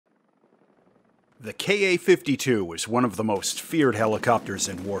The Ka-52 is one of the most feared helicopters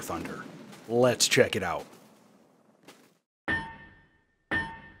in War Thunder. Let's check it out.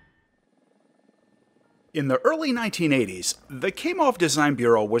 In the early 1980s, the Kamov Design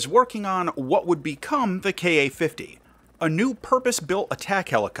Bureau was working on what would become the Ka-50, a new purpose-built attack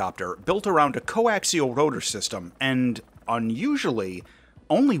helicopter built around a coaxial rotor system and, unusually,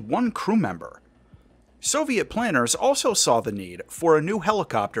 only one crew member. Soviet planners also saw the need for a new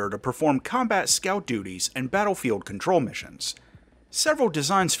helicopter to perform combat scout duties and battlefield control missions. Several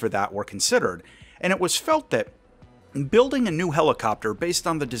designs for that were considered, and it was felt that building a new helicopter based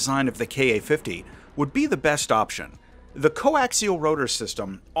on the design of the Ka-50 would be the best option. The coaxial rotor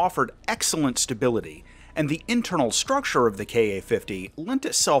system offered excellent stability, and the internal structure of the Ka-50 lent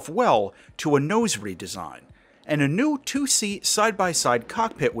itself well to a nose redesign, and a new two-seat side-by-side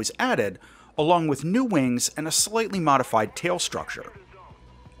cockpit was added, along with new wings and a slightly modified tail structure.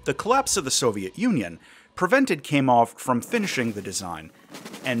 The collapse of the Soviet Union prevented Kamov from finishing the design,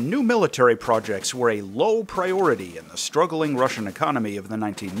 and new military projects were a low priority in the struggling Russian economy of the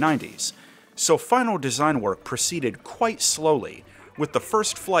 1990s, so final design work proceeded quite slowly, with the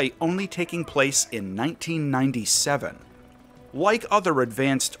first flight only taking place in 1997. Like other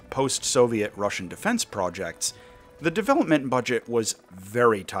advanced post-Soviet Russian defense projects, the development budget was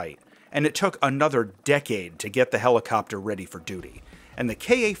very tight, and it took another decade to get the helicopter ready for duty, and the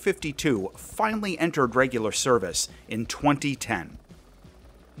Ka-52 finally entered regular service in 2010.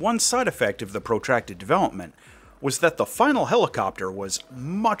 One side effect of the protracted development was that the final helicopter was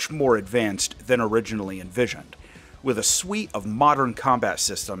much more advanced than originally envisioned, with a suite of modern combat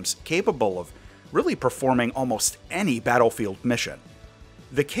systems capable of really performing almost any battlefield mission.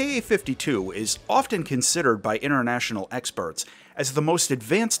 The Ka-52 is often considered by international experts as the most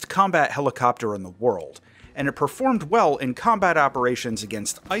advanced combat helicopter in the world, and it performed well in combat operations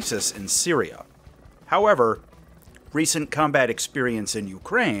against ISIS in Syria. However, recent combat experience in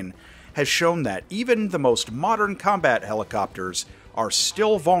Ukraine has shown that even the most modern combat helicopters are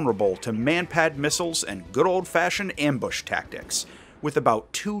still vulnerable to man-pad missiles and good old-fashioned ambush tactics, with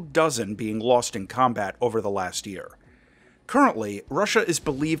about 24 being lost in combat over the last year. Currently, Russia is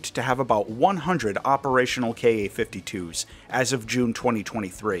believed to have about 100 operational Ka-52s as of June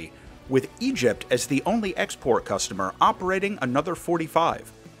 2023, with Egypt as the only export customer operating another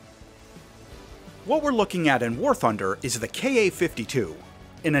 45. What we're looking at in War Thunder is the Ka-52,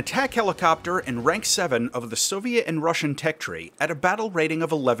 an attack helicopter in rank 7 of the Soviet and Russian tech tree at a battle rating of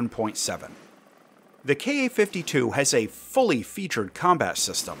 11.7. The Ka-52 has a fully featured combat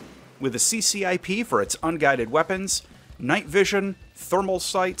system, with a CCIP for its unguided weapons, night vision, thermal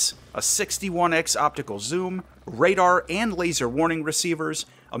sights, a 61x optical zoom, radar and laser warning receivers,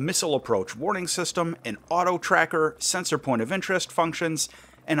 a missile approach warning system, an auto tracker, sensor point of interest functions,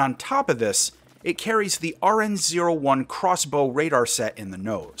 and on top of this, it carries the RN-01 crossbow radar set in the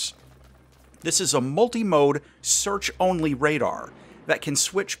nose. This is a multi-mode, search-only radar that can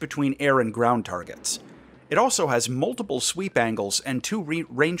switch between air and ground targets. It also has multiple sweep angles and 2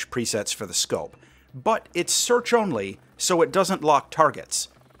 range presets for the scope, but it's search-only, so it doesn't lock targets.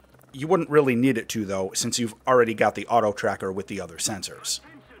 You wouldn't really need it to, though, since you've already got the auto tracker with the other sensors.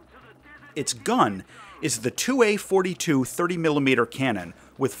 Its gun is the 2A42 30mm cannon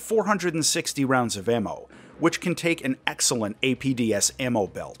with 460 rounds of ammo, which can take an excellent APDS ammo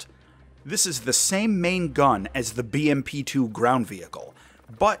belt. This is the same main gun as the BMP-2 ground vehicle,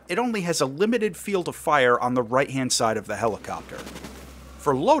 but it only has a limited field of fire on the right-hand side of the helicopter.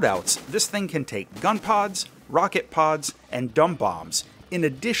 For loadouts, this thing can take gun pods, rocket pods, and dumb bombs, in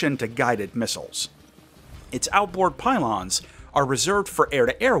addition to guided missiles. Its outboard pylons are reserved for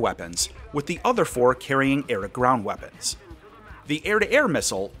air-to-air weapons, with the other 4 carrying air-to-ground weapons. The air-to-air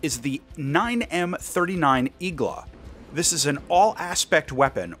missile is the 9M39 Igla. This is an all-aspect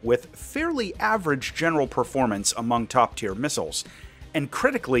weapon with fairly average general performance among top-tier missiles, and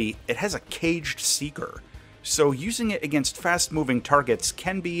critically, it has a caged seeker, so using it against fast-moving targets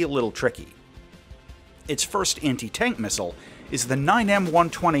can be a little tricky. Its first anti-tank missile is the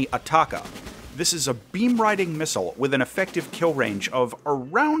 9M120 Ataka. This is a beam-riding missile with an effective kill range of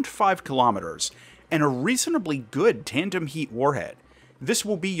around 5 kilometers and a reasonably good tandem heat warhead. This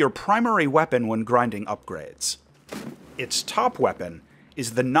will be your primary weapon when grinding upgrades. Its top weapon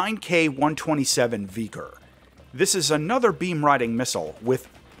is the 9K127 Viker. This is another beam-riding missile with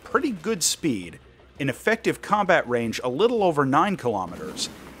pretty good speed, an effective combat range a little over 9 kilometers,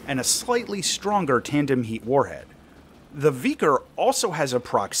 and a slightly stronger tandem heat warhead. The Viker also has a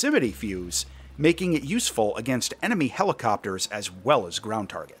proximity fuse, making it useful against enemy helicopters as well as ground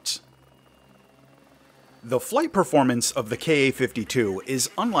targets. The flight performance of the Ka-52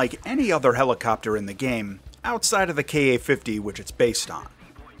 is unlike any other helicopter in the game, outside of the Ka-50 which it's based on.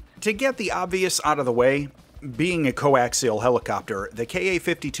 To get the obvious out of the way, being a coaxial helicopter, the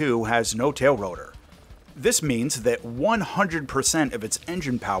Ka-52 has no tail rotor. This means that 100% of its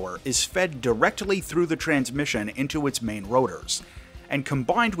engine power is fed directly through the transmission into its main rotors, and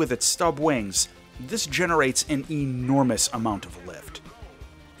combined with its stub wings, this generates an enormous amount of lift.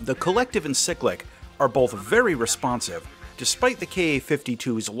 The collective and cyclic are both very responsive, despite the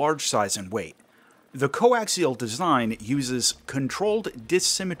Ka-52's large size and weight. The coaxial design uses controlled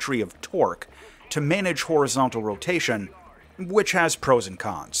dissymmetry of torque to manage horizontal rotation, which has pros and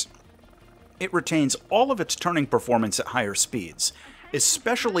cons. It retains all of its turning performance at higher speeds,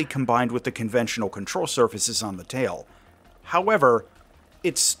 especially combined with the conventional control surfaces on the tail. However,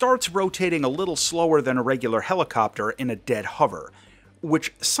 it starts rotating a little slower than a regular helicopter in a dead hover,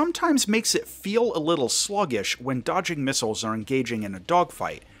 which sometimes makes it feel a little sluggish when dodging missiles or engaging in a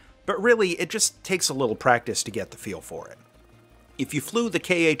dogfight, but really it just takes a little practice to get the feel for it. If you flew the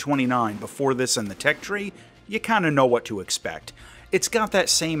Ka-29 before this in the tech tree, you kinda know what to expect. It's got that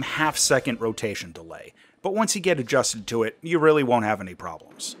same half-second rotation delay, but once you get adjusted to it, you really won't have any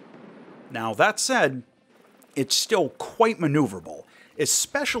problems. Now that said, it's still quite maneuverable,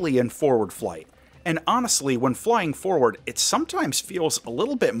 especially in forward flight. And honestly, when flying forward, it sometimes feels a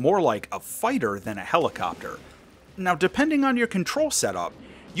little bit more like a fighter than a helicopter. Now, depending on your control setup,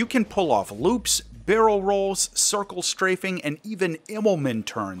 you can pull off loops, barrel rolls, circle strafing, and even Immelmann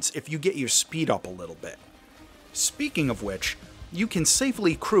turns if you get your speed up a little bit. Speaking of which, you can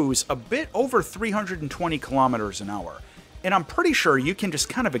safely cruise a bit over 320 kilometers an hour, and I'm pretty sure you can just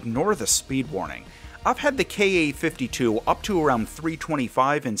kind of ignore the speed warning. I've had the Ka-52 up to around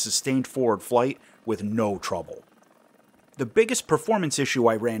 325 in sustained forward flight with no trouble. The biggest performance issue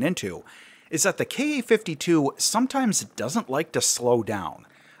I ran into is that the Ka-52 sometimes doesn't like to slow down.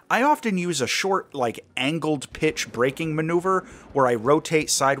 I often use a short, angled pitch braking maneuver where I rotate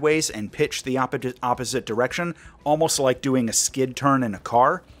sideways and pitch the opposite direction, almost like doing a skid turn in a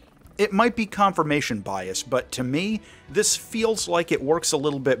car. It might be confirmation bias, but to me, this feels like it works a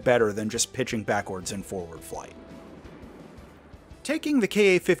little bit better than just pitching backwards in forward flight. Taking the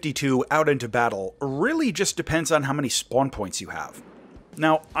Ka-52 out into battle really just depends on how many spawn points you have.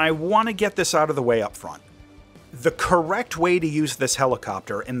 Now, I want to get this out of the way up front. The correct way to use this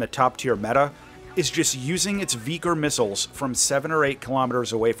helicopter in the top tier meta is just using its Vickers missiles from 7 or 8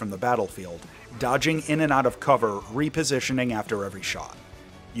 kilometers away from the battlefield, dodging in and out of cover, repositioning after every shot.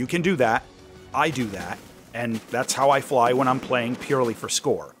 You can do that, I do that, and that's how I fly when I'm playing purely for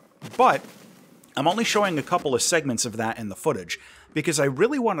score. But I'm only showing a couple of segments of that in the footage, because I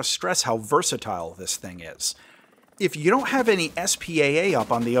really want to stress how versatile this thing is. If you don't have any SPAA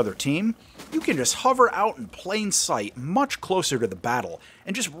up on the other team, you can just hover out in plain sight much closer to the battle,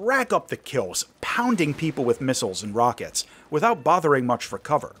 and just rack up the kills, pounding people with missiles and rockets, without bothering much for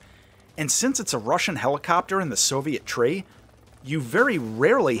cover. And since it's a Russian helicopter in the Soviet tree, you very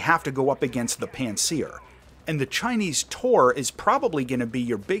rarely have to go up against the Pantsir, and the Chinese Tor is probably going to be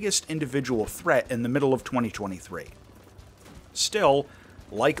your biggest individual threat in the middle of 2023. Still,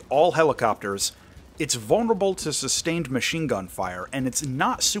 like all helicopters, it's vulnerable to sustained machine gun fire, and it's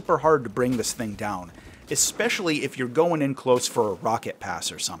not super hard to bring this thing down, especially if you're going in close for a rocket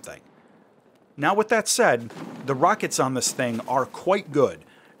pass or something. Now with that said, the rockets on this thing are quite good,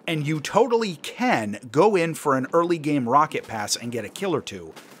 and you totally can go in for an early game rocket pass and get a kill or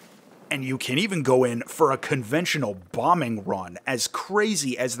two. And you can even go in for a conventional bombing run, as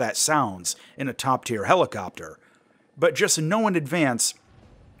crazy as that sounds in a top tier helicopter. But just know in advance,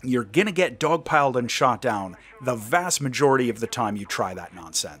 you're gonna get dogpiled and shot down the vast majority of the time you try that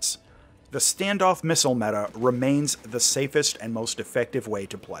nonsense. The standoff missile meta remains the safest and most effective way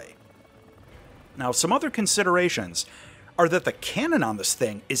to play. Now, some other considerations are that the cannon on this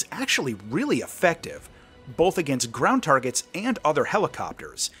thing is actually really effective, both against ground targets and other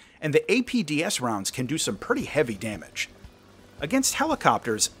helicopters, and the APDS rounds can do some pretty heavy damage. Against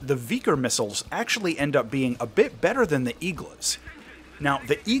helicopters, the Vickers missiles actually end up being a bit better than the Iglas. Now,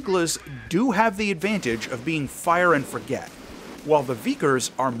 the Iglas do have the advantage of being fire and forget, while the Vickers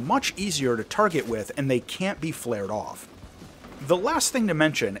are much easier to target with and they can't be flared off. The last thing to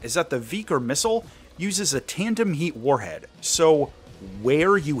mention is that the Vickers missile uses a tandem heat warhead, so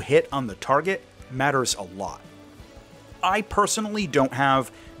where you hit on the target matters a lot. I personally don't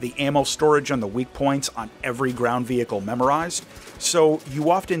have the ammo storage on the weak points on every ground vehicle memorized, so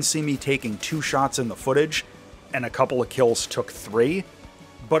you often see me taking 2 shots in the footage, and a couple of kills took 3,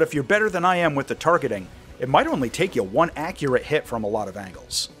 but if you're better than I am with the targeting, it might only take you 1 accurate hit from a lot of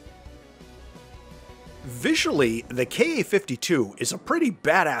angles. Visually, the Ka-52 is a pretty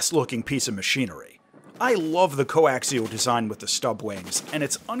badass looking piece of machinery. I love the coaxial design with the stub wings, and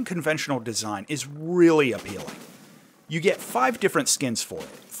its unconventional design is really appealing. You get 5 different skins for it,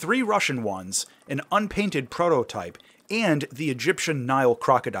 3 Russian ones, an unpainted prototype, and the Egyptian Nile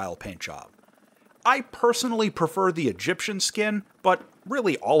crocodile paint job. I personally prefer the Egyptian skin, but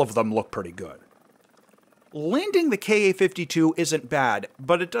really all of them look pretty good. Landing the Ka-52 isn't bad,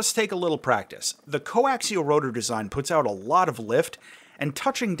 but it does take a little practice. The coaxial rotor design puts out a lot of lift, and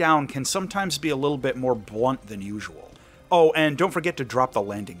touching down can sometimes be a little bit more blunt than usual. Oh, and don't forget to drop the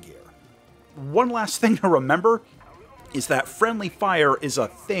landing gear. One last thing to remember is that friendly fire is a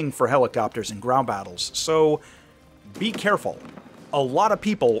thing for helicopters in ground battles, so be careful. A lot of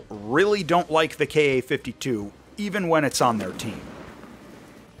people really don't like the Ka-52, even when it's on their team.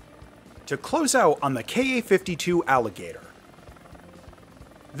 To close out on the Ka-52 Alligator.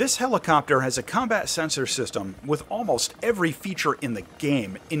 This helicopter has a combat sensor system with almost every feature in the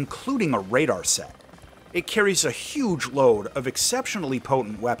game, including a radar set. It carries a huge load of exceptionally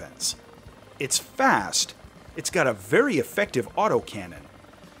potent weapons. It's fast, it's got a very effective autocannon,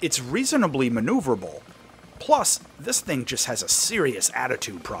 it's reasonably maneuverable, plus this thing just has a serious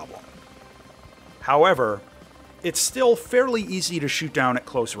attitude problem. However, it's still fairly easy to shoot down at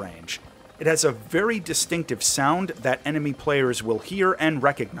close range. It has a very distinctive sound that enemy players will hear and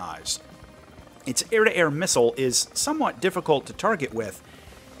recognize. Its air-to-air missile is somewhat difficult to target with,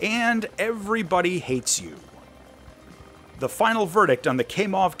 and everybody hates you. The final verdict on the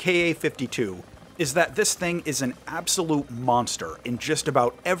Kamov Ka-52 is that this thing is an absolute monster in just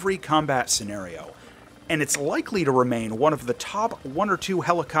about every combat scenario, and it's likely to remain one of the top 1 or 2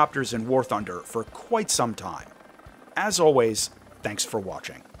 helicopters in War Thunder for quite some time. As always, thanks for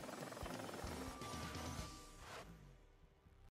watching.